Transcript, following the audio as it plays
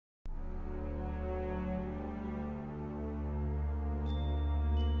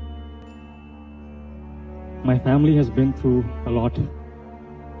My family has been through a lot.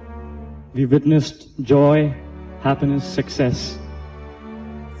 We witnessed joy, happiness, success,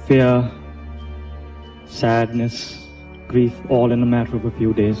 fear, sadness, grief, all in a matter of a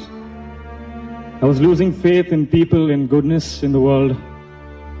few days. I was losing faith in people, in goodness, in the world.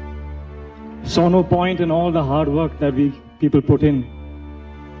 Saw no point in all the hard work that people put in.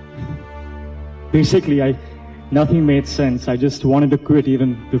 Basically, nothing made sense. I just wanted to quit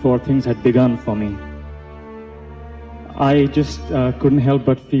even before things had begun for me. I just couldn't help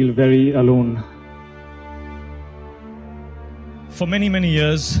but feel very alone. For many, many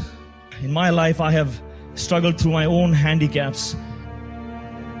years in my life, I have struggled through my own handicaps.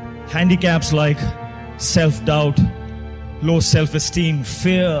 Handicaps like self-doubt, low self-esteem,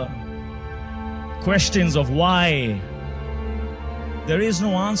 fear, questions of why. There is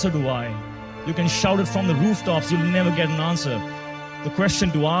no answer to why. You can shout it from the rooftops, you'll never get an answer. The question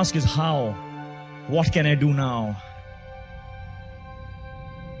to ask is how? What can I do now?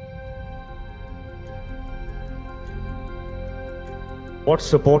 What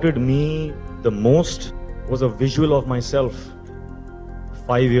supported me the most was a visual of myself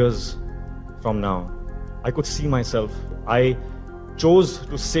 5 years from now. I could see myself. I chose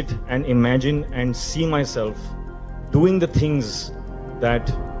to sit and imagine and see myself doing the things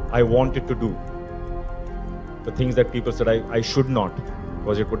that I wanted to do. The things that people said I should not,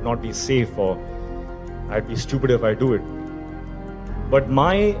 because it would not be safe or I'd be stupid if I do it. But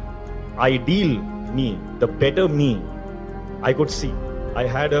my ideal me, the better me, I could see. I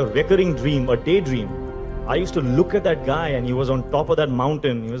had a recurring dream, a daydream. I used to look at that guy and he was on top of that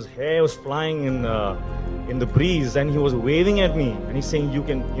mountain. His hair was flying in the breeze and he was waving at me and he's saying, you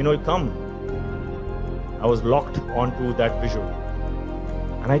can, come. I was locked onto that visual.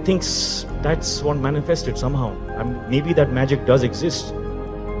 And I think that's what manifested somehow. Maybe that magic does exist.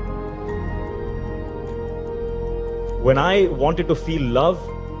 When I wanted to feel love,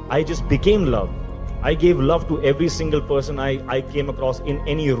 I just became love. I gave love to every single person I came across in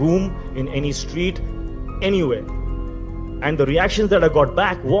any room, in any street, anywhere. And the reactions that I got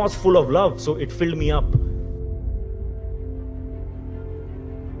back was full of love, so it filled me up.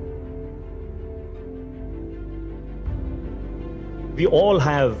 We all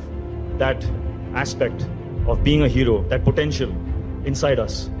have that aspect of being a hero, that potential inside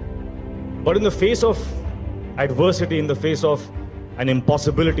us. But in the face of adversity, in the face of an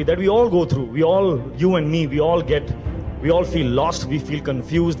impossibility that we all go through, you and me, we all feel lost, we feel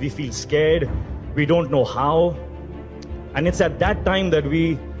confused, we feel scared, we don't know how. And it's at that time that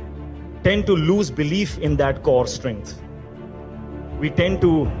we tend to lose belief in that core strength. We tend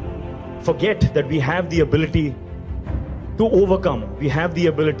to forget that we have the ability to overcome, we have the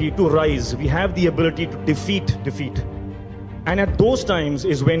ability to rise, we have the ability to defeat. And at those times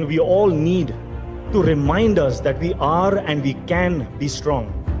is when we all need to remind us that we are and we can be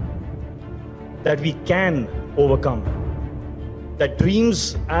strong, that we can overcome, that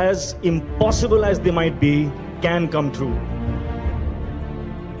dreams, as impossible as they might be, can come true.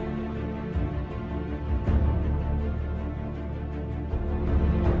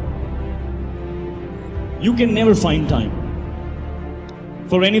 You can never find time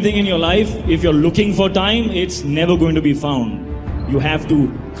for anything in your life. If you're looking for time, it's never going to be found. You have to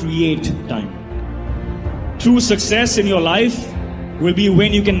create time. True success in your life will be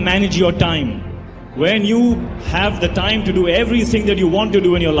when you can manage your time. When you have the time to do everything that you want to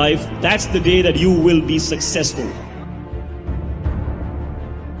do in your life, that's the day that you will be successful.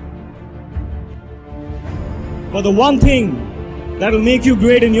 But the one thing that will make you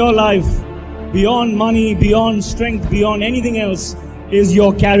great in your life, beyond money, beyond strength, beyond anything else, is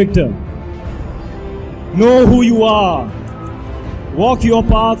your character. Know who you are. Walk your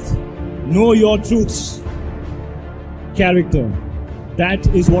path. Know your truths. Character. That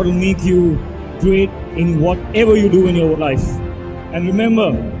is what will make you great in whatever you do in your life. And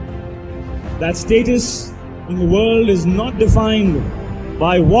remember that status in the world is not defined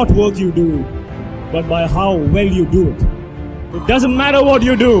by what work you do, but by how well you do it. It doesn't matter what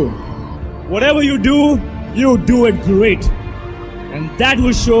you do. Whatever you do it great. And that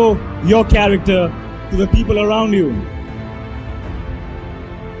will show your character to the people around you.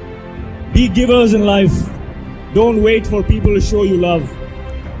 Be givers in life. Don't wait for people to show you love.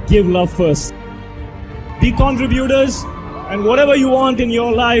 Give love first. Be contributors, and whatever you want in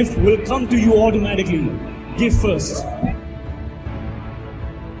your life will come to you automatically. Give first.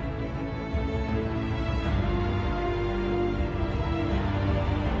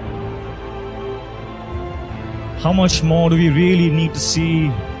 How much more do we really need to see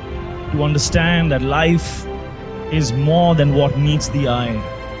to understand that life is more than what meets the eye?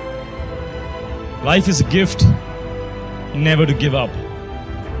 Life is a gift. Never to give up.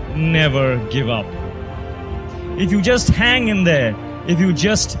 Never give up. If you just hang in there, if you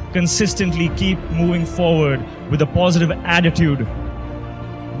just consistently keep moving forward with a positive attitude,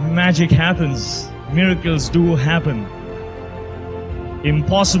 magic happens. Miracles do happen.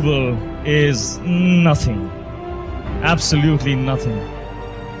 Impossible is nothing. Absolutely nothing.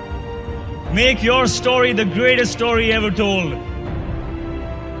 Make your story the greatest story ever told.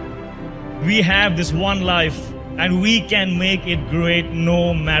 We have this one life, and we can make it great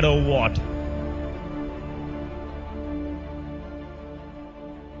no matter what.